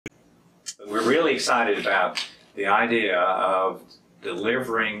we're really excited about the idea of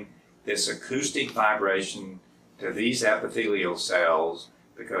delivering this acoustic vibration to these epithelial cells,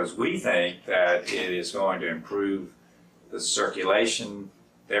 because we think that it is going to improve the circulation,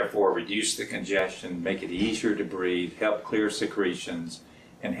 therefore reduce the congestion, make it easier to breathe, help clear secretions,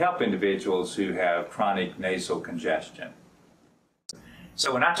 and help individuals who have chronic nasal congestion.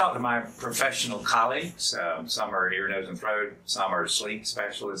 So when I talk to my professional colleagues, some are ear, nose, and throat, some are sleep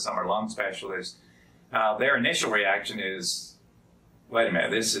specialists, some are lung specialists, their initial reaction is, wait a minute,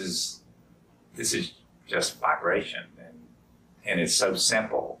 this is just vibration, and it's so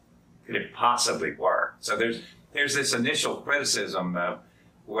simple. Could it possibly work? So there's this initial criticism of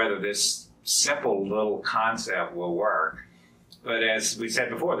whether this simple little concept will work. But as we said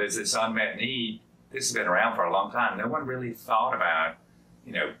before, there's this unmet need. This has been around for a long time. No one really thought about,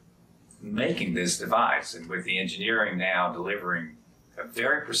 making this device. And with the engineering now delivering a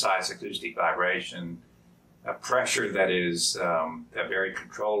very precise acoustic vibration, a pressure that is a very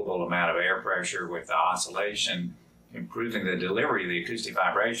controllable amount of air pressure with the oscillation, improving the delivery of the acoustic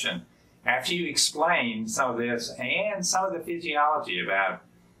vibration. After you explain some of this and some of the physiology about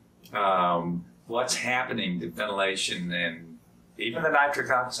what's happening to ventilation and even the nitric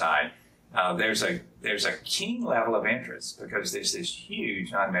oxide, there's a keen level of interest because there's this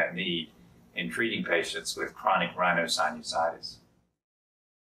huge unmet need in treating patients with chronic rhinosinusitis.